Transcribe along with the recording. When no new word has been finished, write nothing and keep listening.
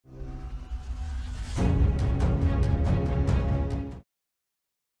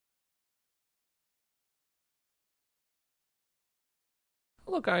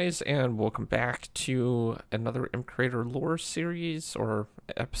Hello guys, and welcome back to another MCreator Lore series, or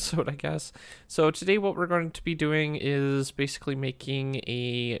episode I guess. So today what we're going to be doing is basically making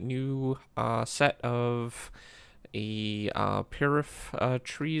a new set of Piruff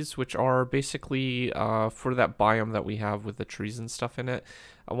trees, which are basically for that biome that we have with the trees and stuff in it.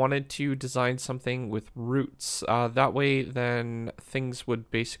 I wanted to design something with roots. That way then things would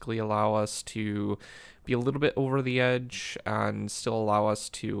basically allow us to be a little bit over the edge and still allow us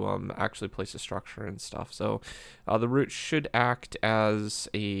to actually place a structure and stuff. So the roots should act as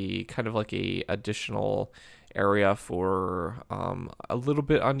a kind of like a additional area for a little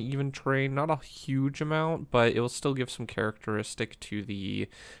bit uneven terrain, not a huge amount, but it will still give some characteristic to the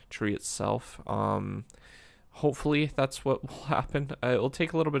tree itself. Hopefully that's what will happen. It will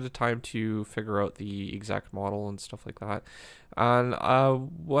take a little bit of time to figure out the exact model and stuff like that. And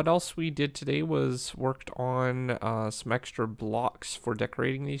what else we did today was worked on some extra blocks for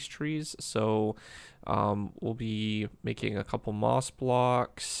decorating these trees. So we'll be making a couple moss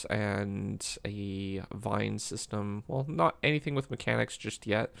blocks and a vine system. Well, not anything with mechanics just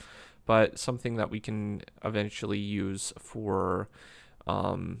yet, but something that we can eventually use for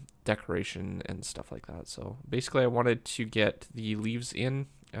decoration and stuff like that. So basically I wanted to get the leaves in,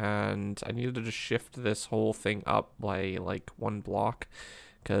 and I needed to just shift this whole thing up by like one block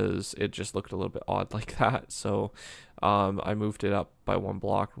because it just looked a little bit odd like that. So I moved it up by one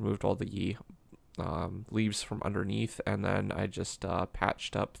block, removed all the leaves from underneath, and then I just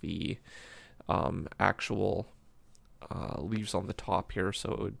patched up the actual leaves on the top here,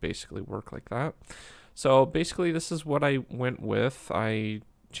 so it would basically work like that. So basically this is what I went with. I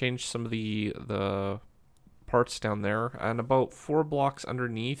changed some of the parts down there, and about 4 blocks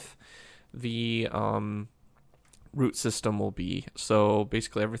underneath the root system will be. So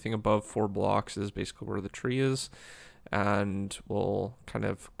basically everything above 4 blocks is basically where the tree is, and we'll kind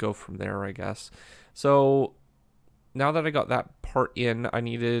of go from there, I guess. So now that I got that part in, I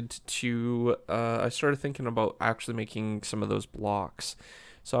needed to I started thinking about actually making some of those blocks.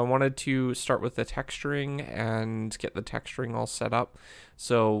 So I wanted to start with the texturing and get the texturing all set up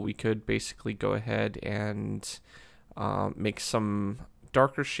so we could basically go ahead and make some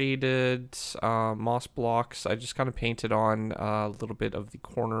darker shaded moss blocks. I just kind of painted on a little bit of the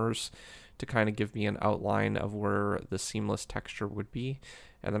corners to kind of give me an outline of where the seamless texture would be.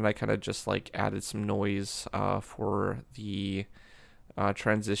 And then I kind of just like added some noise for the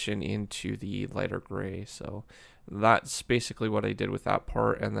transition into the lighter gray. So that's basically what I did with that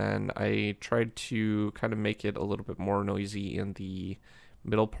part, and then I tried to kind of make it a little bit more noisy in the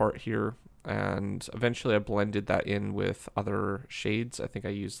middle part here, and eventually I blended that in with other shades. I think I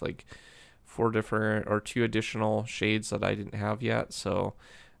used like 2 additional shades that I didn't have yet, so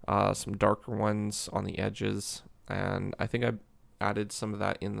some darker ones on the edges, and I think I added some of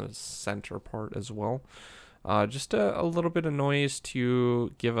that in the center part as well. Just a little bit of noise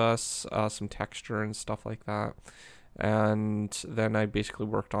to give us some texture and stuff like that. And then I basically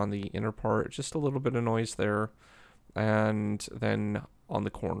worked on the inner part, just a little bit of noise there. And then on the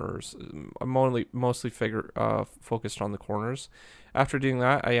corners, I'm mostly focused on the corners. After doing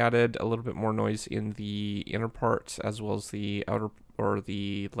that, I added a little bit more noise in the inner part as well as the outer, or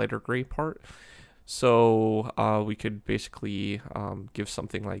the lighter gray part. So we could basically give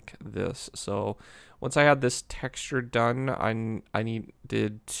something like this. So once I had this texture done, I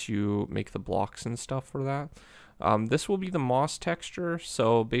needed to make the blocks and stuff for that. This will be the moss texture.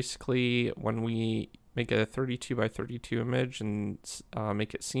 So basically when we make a 32 by 32 image and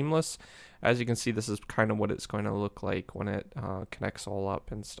make it seamless, as you can see, this is kind of what it's going to look like when it connects all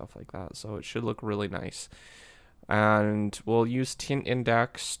up and stuff like that. So it should look really nice. And we'll use tint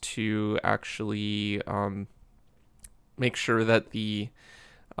index to actually make sure that the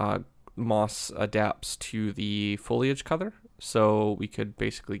moss adapts to the foliage color, so we could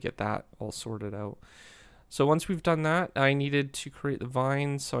basically get that all sorted out. So once we've done that, I needed to create the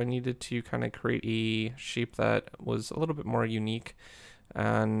vines, so I needed to kind of create a shape that was a little bit more unique,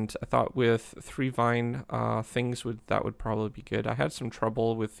 and I thought with 3 vine things would probably be good. I had some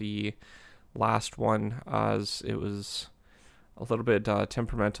trouble with the last one as it was a little bit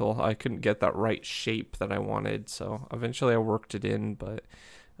temperamental. I couldn't get that right shape that I wanted, so eventually I worked it in, but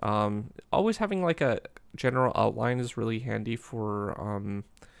always having like a general outline is really handy for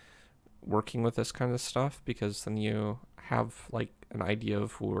working with this kind of stuff, because then you have like an idea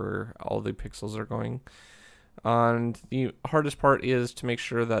of where all the pixels are going. And the hardest part is to make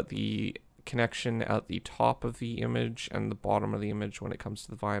sure that the connection at the top of the image and the bottom of the image when it comes to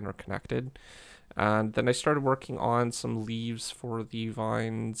the vine are connected. And then I started working on some leaves for the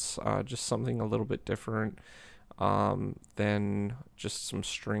vines, just something a little bit different. then just some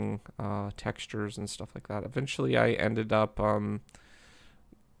string textures and stuff like that. Eventually I ended up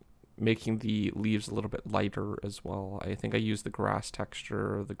making the leaves a little bit lighter as well. I think I used the grass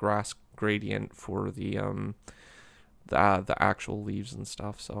texture, the grass gradient for the actual leaves and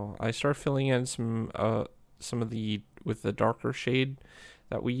stuff. So I started filling in some of the with the darker shade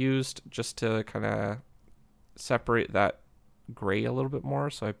that we used, just to kind of separate that gray a little bit more.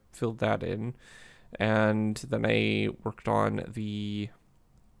 So I filled that in, and then I worked on the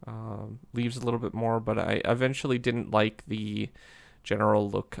leaves a little bit more, but I eventually didn't like the general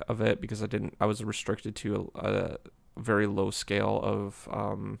look of it because I was restricted to a very low scale of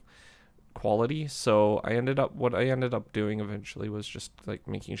quality. So what I ended up doing eventually was just like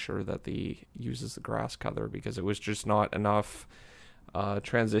making sure that uses the grass color, because it was just not enough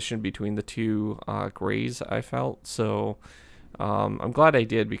transition between the two grays, I felt. So I'm glad I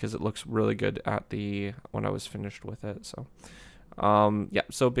did, because it looks really good when I was finished with it. So yeah,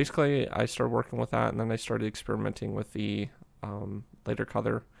 so basically I started working with that, and then I started experimenting with the lighter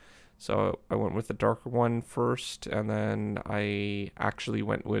color. So I went with the darker one first, and then I actually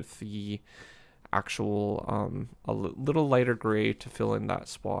went with the actual a little lighter gray to fill in that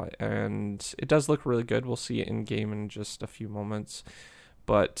spot, and it does look really good. We'll see it in game in just a few moments,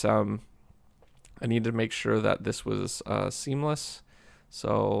 but I needed to make sure that this was seamless.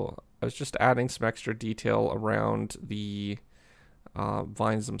 So I was just adding some extra detail around the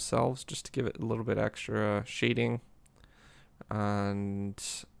vines themselves, just to give it a little bit extra shading. And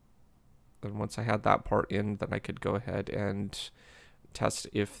then once I had that part in, then I could go ahead and test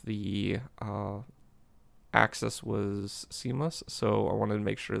if the axis was seamless. So I wanted to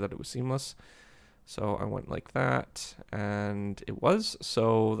make sure that it was seamless. So I went like that, and it was.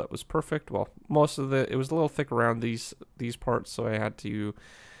 So that was perfect. Well, it was a little thick around these parts, so I had to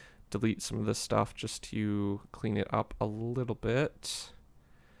delete some of this stuff just to clean it up a little bit.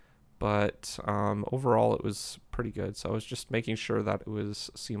 But overall it was pretty good. So I was just making sure that it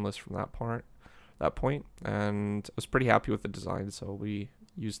was seamless from that point, and I was pretty happy with the design, so we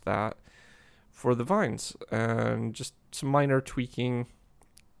used that for the vines, and just some minor tweaking.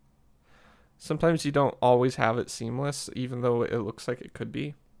 Sometimes you don't always have it seamless, even though it looks like it could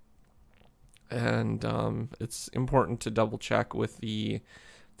be, and it's important to double check with the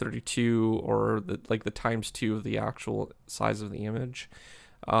 32 or the ×2 of the actual size of the image.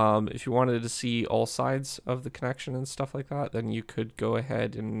 If you wanted to see all sides of the connection and stuff like that, then you could go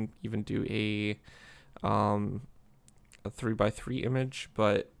ahead and even do a 3x3 image,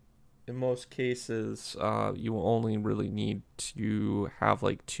 but in most cases you will only really need to have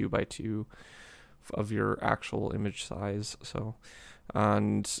like 2x2 of your actual image size. So,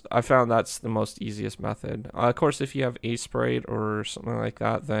 and I found that's the most easiest method. Of course, if you have Sprite or something like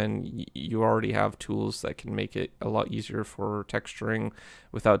that, then you already have tools that can make it a lot easier for texturing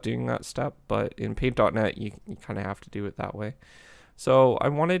without doing that step. But in Paint.net, you kind of have to do it that way. So I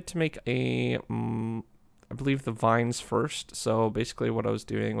wanted to make I believe the vines first. So basically what I was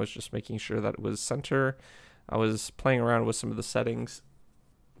doing was just making sure that it was center. I was playing around with some of the settings,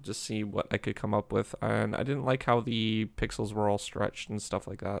 just see what I could come up with, and I didn't like how the pixels were all stretched and stuff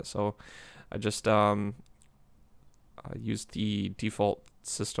like that, so I just used the default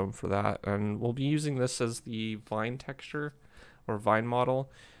system for that, and we'll be using this as the vine texture or vine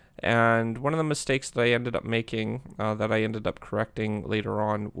model. And one of the mistakes that I ended up making, that I ended up correcting later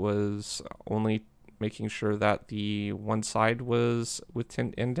on, was only making sure that the one side was with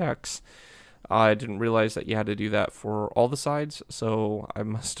tint index. I didn't realize that you had to do that for all the sides, so I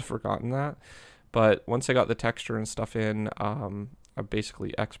must have forgotten that. But once I got the texture and stuff in, I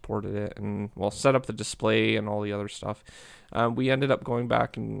basically exported it and, well, set up the display and all the other stuff. We ended up going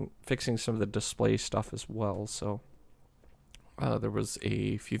back and fixing some of the display stuff as well. So there was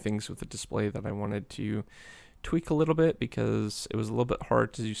a few things with the display that I wanted to tweak a little bit, because it was a little bit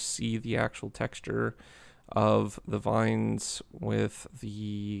hard to see the actual texture of the vines with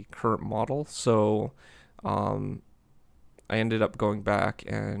the current model. So I ended up going back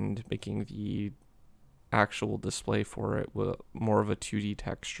and making the actual display for it with more of a 2D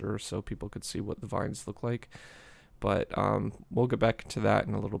texture, so people could see what the vines look like. But we'll get back to that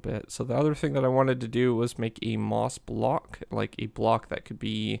in a little bit. So the other thing that I wanted to do was make a moss block, like a block that could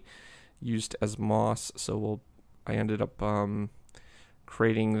be used as moss. So I ended up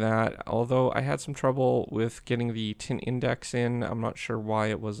creating that, although I had some trouble with getting the tint index in. I'm not sure why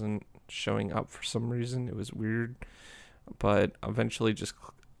it wasn't showing up for some reason. It was weird, but eventually just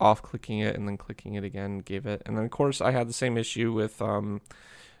off clicking it and then clicking it again gave it. And then of course I had the same issue with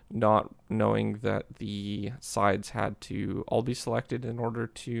not knowing that the sides had to all be selected in order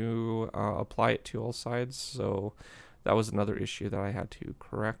to apply it to all sides. So that was another issue that I had to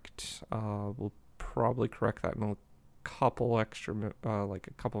correct. We'll probably correct that in a couple extra, like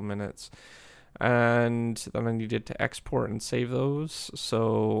a couple minutes. And then I needed to export and save those.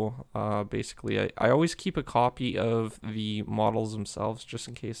 So basically I always keep a copy of the models themselves just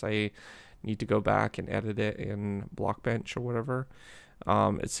in case I need to go back and edit it in Blockbench or whatever.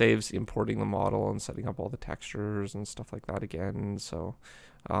 It saves importing the model and setting up all the textures and stuff like that again. So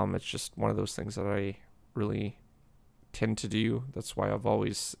it's just one of those things that I really tend to do. That's why I've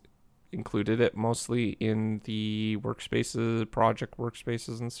always included it mostly in the workspaces, project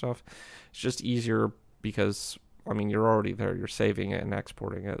workspaces and stuff. It's just easier because, I mean, you're already there, you're saving it and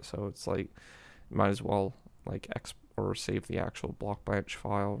exporting it, so it's like, might as well like or save the actual Blockbench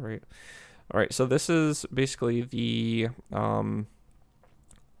file, right? All right, so this is basically the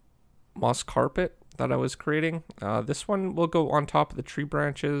moss carpet that I was creating. This one will go on top of the tree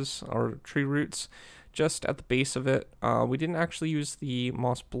branches or tree roots, just at the base of it. We didn't actually use the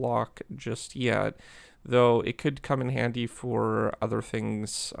moss block just yet, though it could come in handy for other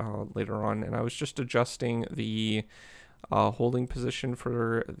things later on. And I was just adjusting the holding position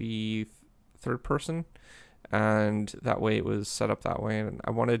for the third person, and that way it was set up that way. And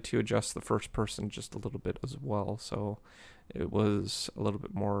I wanted to adjust the first person just a little bit as well, so it was a little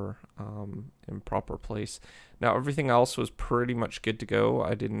bit more in proper place. Now everything else was pretty much good to go.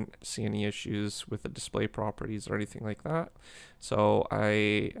 I didn't see any issues with the display properties or anything like that. So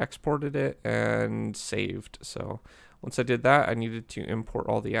I exported it and saved. So once I did that, I needed to import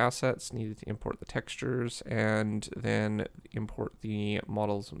all the assets, needed to import the textures, and then import the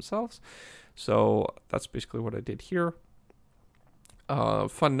models themselves. So that's basically what I did here.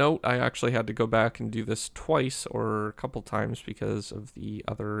 Fun note, I actually had to go back and do this twice or a couple times because of the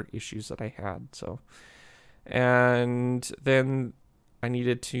other issues that I had. So, and then I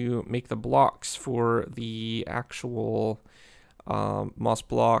needed to make the blocks for the actual moss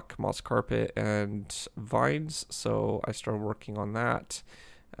block, moss carpet, and vines. So I started working on that,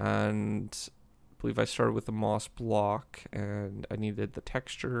 and I believe I started with the moss block, and I needed the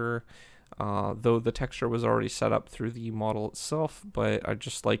texture. Though the texture was already set up through the model itself, but I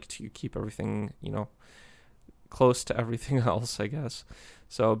just like to keep everything, you know, close to everything else, I guess.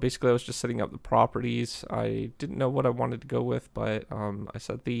 So basically I was just setting up the properties. I didn't know what I wanted to go with, but I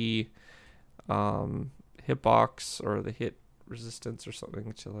set the hitbox or the hit resistance or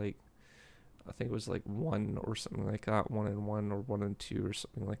something to, like, I think it was like 1 or something like that, 1 and 1 or 1 and 2 or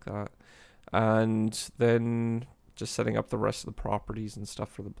something like that. And then just setting up the rest of the properties and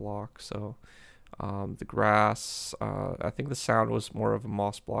stuff for the block. So the grass, I think the sound was more of a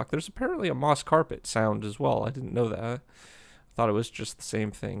moss block. There's apparently a moss carpet sound as well. I didn't know that. I thought it was just the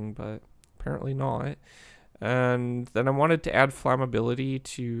same thing, but apparently not. And then I wanted to add flammability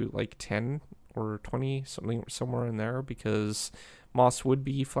to like 10 or 20, something somewhere in there, because moss would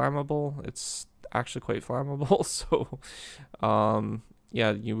be flammable. It's actually quite flammable. So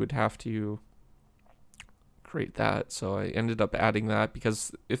yeah, you would have to create that. So I ended up adding that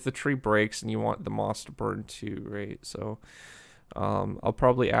because if the tree breaks and you want the moss to burn too, right? So I'll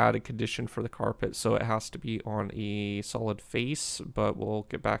probably add a condition for the carpet, so it has to be on a solid face, but we'll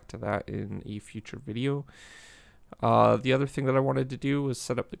get back to that in a future video. The other thing that I wanted to do was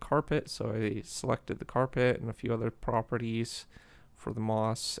set up the carpet, so I selected the carpet and a few other properties for the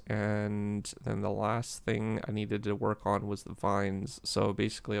moss, and then the last thing I needed to work on was the vines. So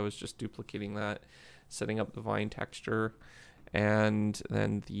basically I was just duplicating that, setting up the vine texture, and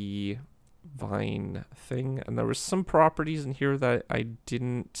then the vine thing. And there was some properties in here that I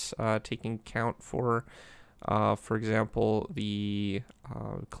didn't take into account for example, the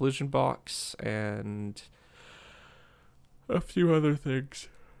collision box and a few other things.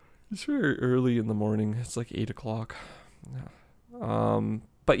 It's very early in the morning. It's like 8 o'clock.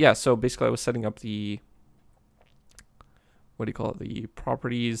 But yeah, so basically I was setting up the, what do you call it, the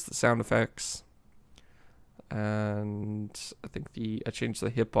properties, the sound effects, and I think I changed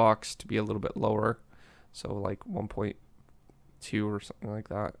the hitbox to be a little bit lower, so like 1.2 or something like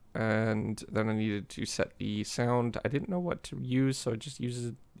that. And then I needed to set the sound. I didn't know what to use, so I just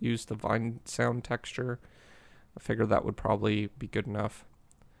used the vine sound texture. I figured that would probably be good enough.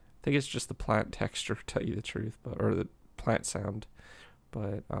 I think it's just the plant texture, to tell you the truth, or the plant sound.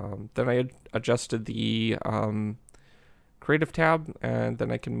 But then I adjusted the creative tab, and then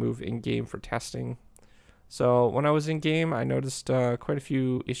I can move in game for testing. So when I was in game, I noticed quite a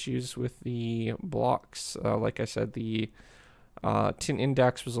few issues with the blocks. Like I said, the tint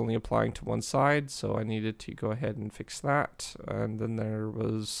index was only applying to one side, so I needed to go ahead and fix that. And then there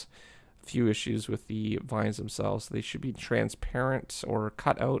was a few issues with the vines themselves. They should be transparent or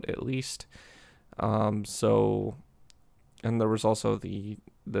cut out at least. And there was also the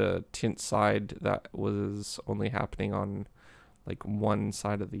tint side that was only happening on like one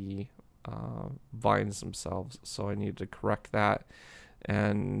side of the vines themselves, so I needed to correct that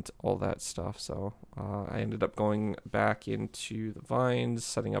and all that stuff. So I ended up going back into the vines,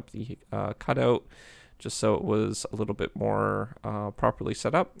 setting up the cutout just so it was a little bit more properly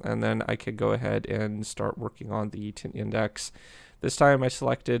set up, and then I could go ahead and start working on the tint index. This time I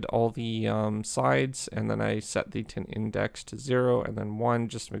selected all the sides, and then I set the tint index to 0 and then 1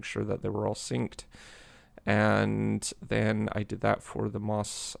 just to make sure that they were all synced. And then I did that for the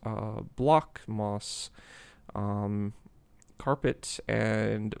moss block, moss carpet,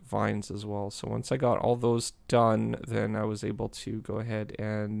 and vines as well. So once I got all those done, then I was able to go ahead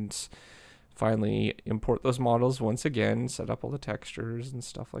and finally import those models once again, set up all the textures and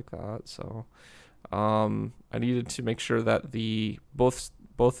stuff like that. So I needed to make sure that both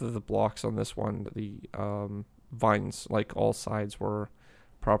of the blocks on this one, the vines, like all sides, were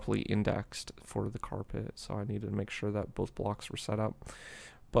properly indexed for the carpet. So I needed to make sure that both blocks were set up.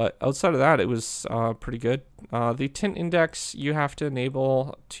 But outside of that, it was pretty good. The tint index you have to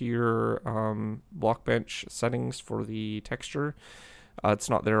enable to your block bench settings for the texture. It's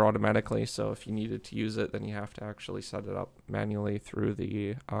not there automatically, so if you needed to use it, then you have to actually set it up manually through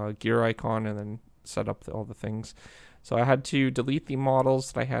the gear icon and then set up all the things. So I had to delete the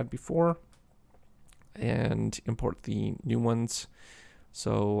models that I had before and import the new ones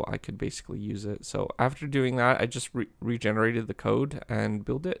so I could basically use it. So after doing that, I just regenerated the code and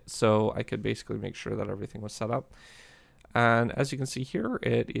built it so I could basically make sure that everything was set up. And as you can see here,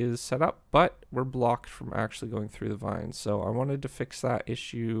 it is set up, but we're blocked from actually going through the vines. So I wanted to fix that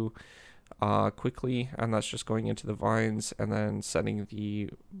issue quickly, and that's just going into the vines and then setting the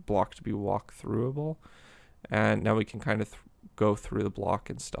block to be walk-throughable. And now we can kind of go through the block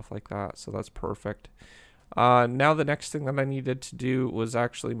and stuff like that. So that's perfect. Now the next thing that I needed to do was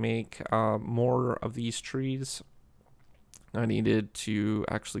actually make more of these trees. I needed to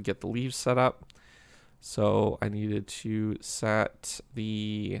actually get the leaves set up. So I needed to set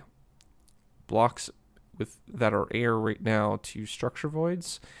the blocks that are air right now to structure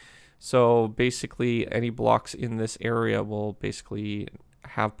voids. So basically any blocks in this area will basically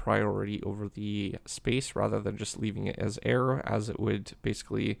have priority over the space rather than just leaving it as air, as it would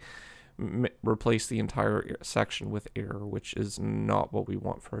basically replace the entire section with air, which is not what we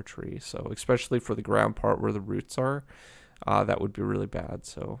want for a tree. So especially for the ground part where the roots are, that would be really bad.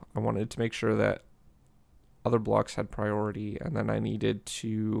 So I wanted to make sure that other blocks had priority, and then I needed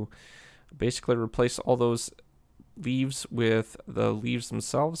to basically replace all those leaves with the leaves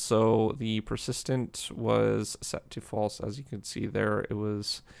themselves. So the persistent was set to false. As you can see there, it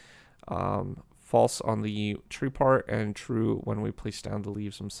was false on the tree part and true when we place down the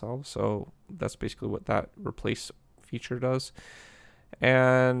leaves themselves. So that's basically what that replace feature does.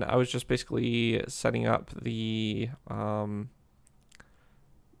 And I was just basically setting up the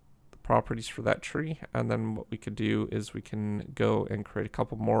properties for that tree, and then what we could do is we can go and create a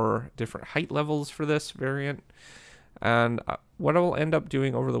couple more different height levels for this variant. And what I will end up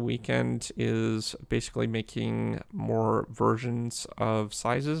doing over the weekend is basically making more versions of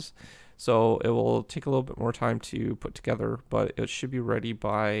sizes. So it will take a little bit more time to put together, but it should be ready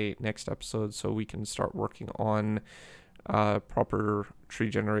by next episode so we can start working on proper tree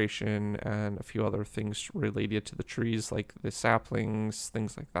generation and a few other things related to the trees, like the saplings,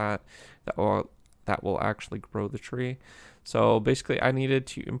 things like that, that will actually grow the tree. So basically I needed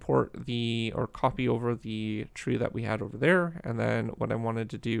to import or copy over the tree that we had over there, and then what I wanted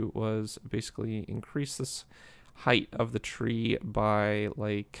to do was basically increase this height of the tree by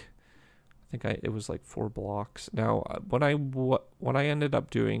like, I think it was like 4 blocks. Now what I ended up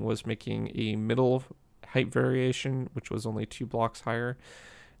doing was making a middle height variation, which was only 2 blocks higher.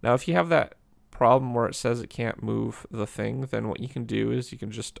 Now if you have that problem where it says it can't move the thing, then what you can do is you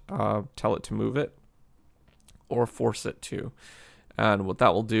can just tell it to move it or force it to, and what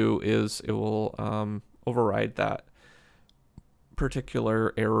that will do is it will override that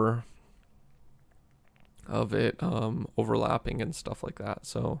particular error of it overlapping and stuff like that.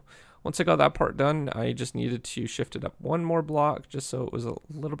 So once I got that part done, I just needed to shift it up 1 more block just so it was a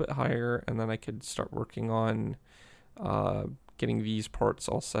little bit higher, and then I could start working on getting these parts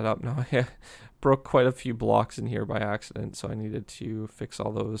all set up. Now I broke quite a few blocks in here by accident, so I needed to fix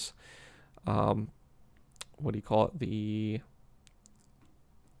all those what do you call it, the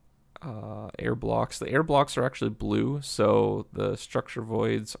air blocks. The air blocks are actually blue, so the structure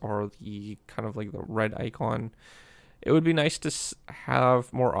voids are the kind of like the red icon. It would be nice to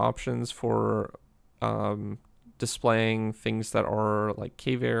have more options for displaying things that are like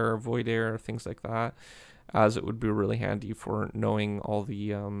cave air, void air, things like that, as it would be really handy for knowing all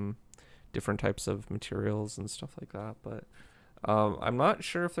the different types of materials and stuff like that. But I'm not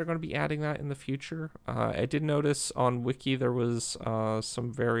sure if they're going to be adding that in the future. I did notice on Wiki there was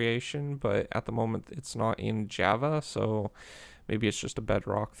some variation, but at the moment it's not in Java, so maybe it's just a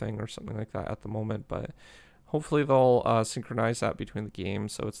Bedrock thing or something like that at the moment. But hopefully they'll synchronize that between the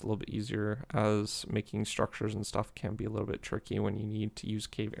games, so it's a little bit easier, as making structures and stuff can be a little bit tricky when you need to use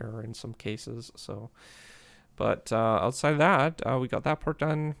cave error in some cases. So, but outside of that, we got that part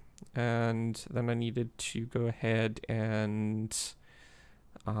done. And then I needed to go ahead and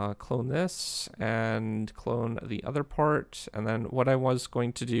clone this and clone the other part. And then what I was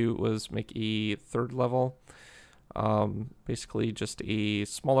going to do was make a third level, basically just a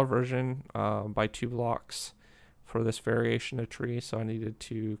smaller version by 2 blocks for this variation of tree. So I needed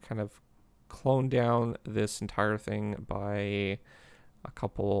to kind of clone down this entire thing by a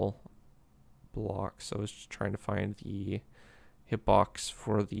couple blocks. So I was just trying to find the hitbox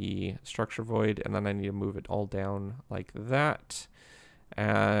for the structure void, and then I need to move it all down like that.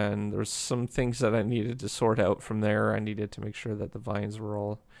 And there's some things that I needed to sort out from there. I needed to make sure that the vines were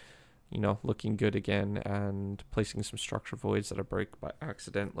all, you know, looking good again, and placing some structure voids that I break by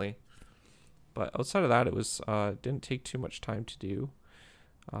accidentally. But outside of that, it was didn't take too much time to do.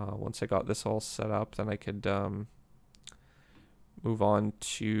 Once I got this all set up, then I could move on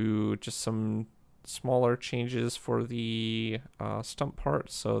to just some smaller changes for the stump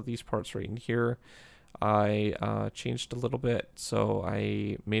parts. So these parts right in here, I changed a little bit. So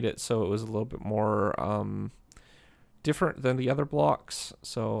I made it so it was a little bit more different than the other blocks.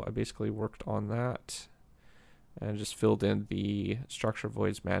 So I basically worked on that and just filled in the structure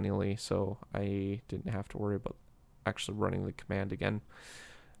voids manually, so I didn't have to worry about actually running the command again.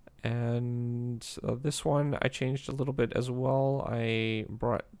 And this one I changed a little bit as well. I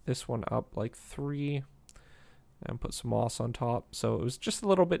brought this one up like 3 and put some moss on top. So it was just a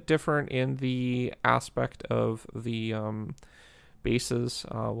little bit different in the aspect of the bases.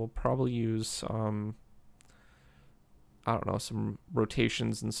 We'll probably use, I don't know, some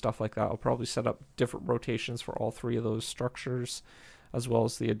rotations and stuff like that. I'll probably set up different rotations for all 3 of those structures, as well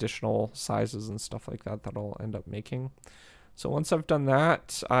as the additional sizes and stuff like that that I'll end up making. So once I've done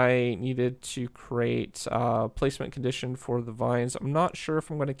that, I needed to create a placement condition for the vines. I'm not sure if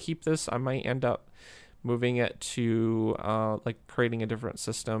I'm going to keep this. I might end up moving it to like creating a different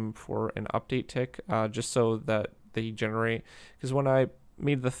system for an update tick, just so that they generate. Because when I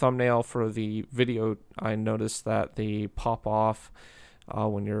made the thumbnail for the video, I noticed that they pop off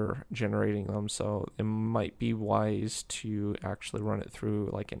when you're generating them. So it might be wise to actually run it through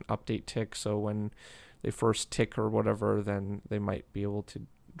like an update tick. So when they first tick or whatever, then they might be able to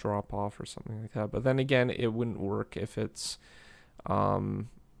drop off or something like that. But then again, it wouldn't work if it's done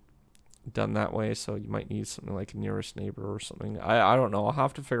that way. So you might need something like a nearest neighbor or something. I don't know. I'll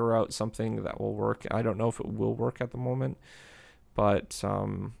have to figure out something that will work. I don't know if it will work at the moment, but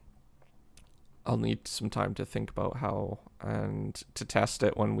I'll need some time to think about how and to test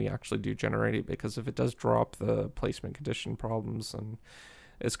it when we actually do generate it, because if it does drop the placement condition problems, and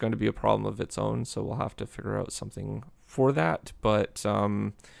it's going to be a problem of its own, so we'll have to figure out something for that. But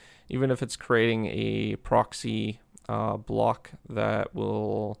even if it's creating a proxy block that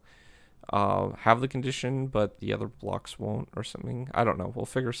will have the condition, but the other blocks won't or something, I don't know. We'll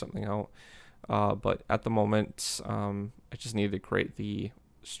figure something out. But at the moment, I just need to create the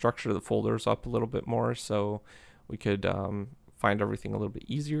structure of the folders up a little bit more so we could find everything a little bit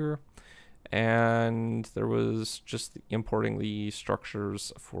easier. And there was just importing the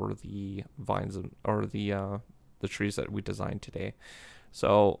structures for the vines or the trees that we designed today.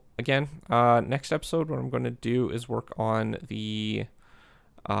 So again, next episode, what I'm going to do is work on the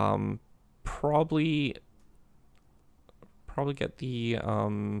probably get the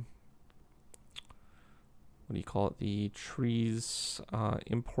what do you call it, the trees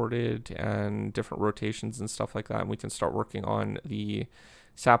imported and different rotations and stuff like that, and we can start working on the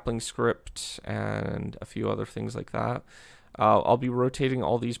sapling script and a few other things like that. I'll be rotating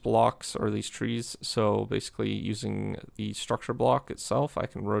all these blocks or these trees, so basically using the structure block itself, I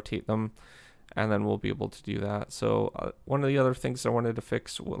can rotate them, and then we'll be able to do that. So one of the other things I wanted to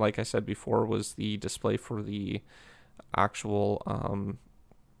fix, like I said before, was the display for the actual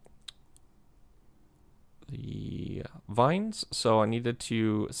the vines. So I needed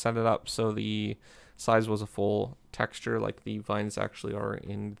to set it up so the size was a full texture like the vines actually are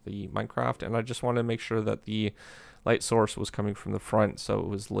in the Minecraft, and I just wanted to make sure that the light source was coming from the front, so it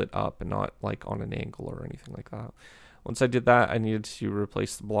was lit up and not like on an angle or anything like that. Once I did that, I needed to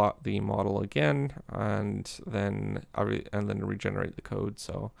replace the model again, and then regenerate the code,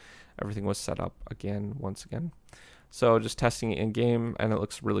 so everything was set up again once again. So just testing it in game, and it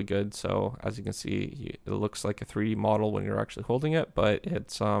looks really good. So as you can see, it looks like a 3D model when you're actually holding it, but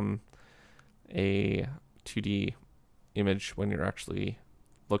it's a 2D image when you're actually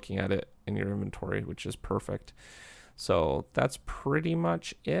looking at it in your inventory, which is perfect. So that's pretty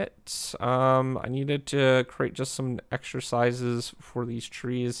much it. I needed to create just some exercises for these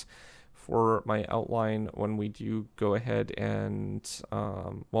trees for my outline when we do go ahead and,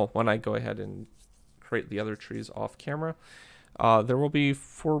 when I go ahead and create the other trees off camera. There will be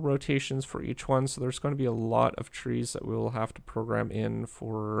 4 rotations for each one, so there's going to be a lot of trees that we will have to program in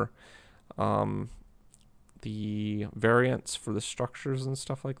for the variants for the structures and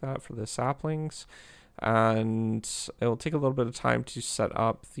stuff like that for the saplings. And it will take a little bit of time to set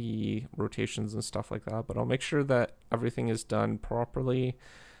up the rotations and stuff like that, but I'll make sure that everything is done properly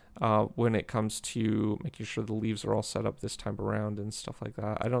when it comes to making sure the leaves are all set up this time around and stuff like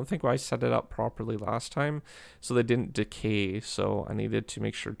that. I don't think I set it up properly last time, so they didn't decay, so I needed to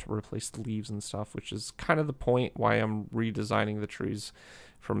make sure to replace the leaves and stuff, which is kind of the point why I'm redesigning the trees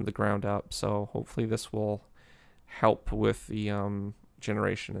from the ground up. So hopefully this will help with the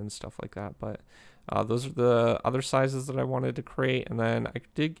generation and stuff like that. But those are the other sizes that I wanted to create, and then I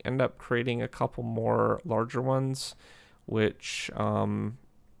did end up creating a couple more larger ones, which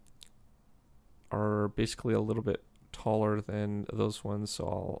are basically a little bit taller than those ones.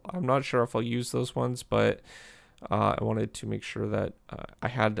 So I'm not sure if I'll use those ones, but I wanted to make sure that I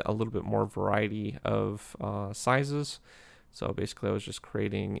had a little bit more variety of sizes. So basically I was just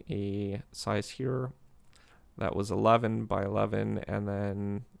creating a size here that was 11 by 11, and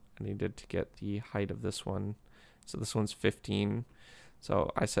then I needed to get the height of this one. So this one's 15. So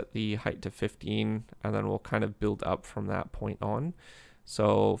I set the height to 15, and then we'll kind of build up from that point on.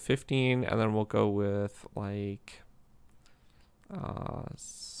 So 15, and then we'll go with like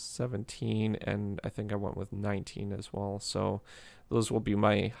 17, and I think I went with 19 as well. So those will be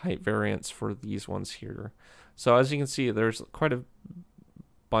my height variants for these ones here. So as you can see, there's quite a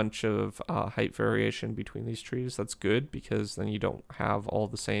bunch of height variation between these trees. That's good, because then you don't have all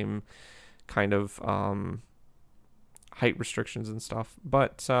the same kind of height restrictions and stuff.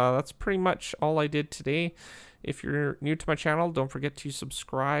 But that's pretty much all I did today. If you're new to my channel, don't forget to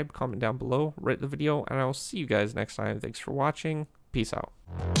subscribe, comment down below, rate the video, and I will see you guys next time. Thanks for watching. Peace out.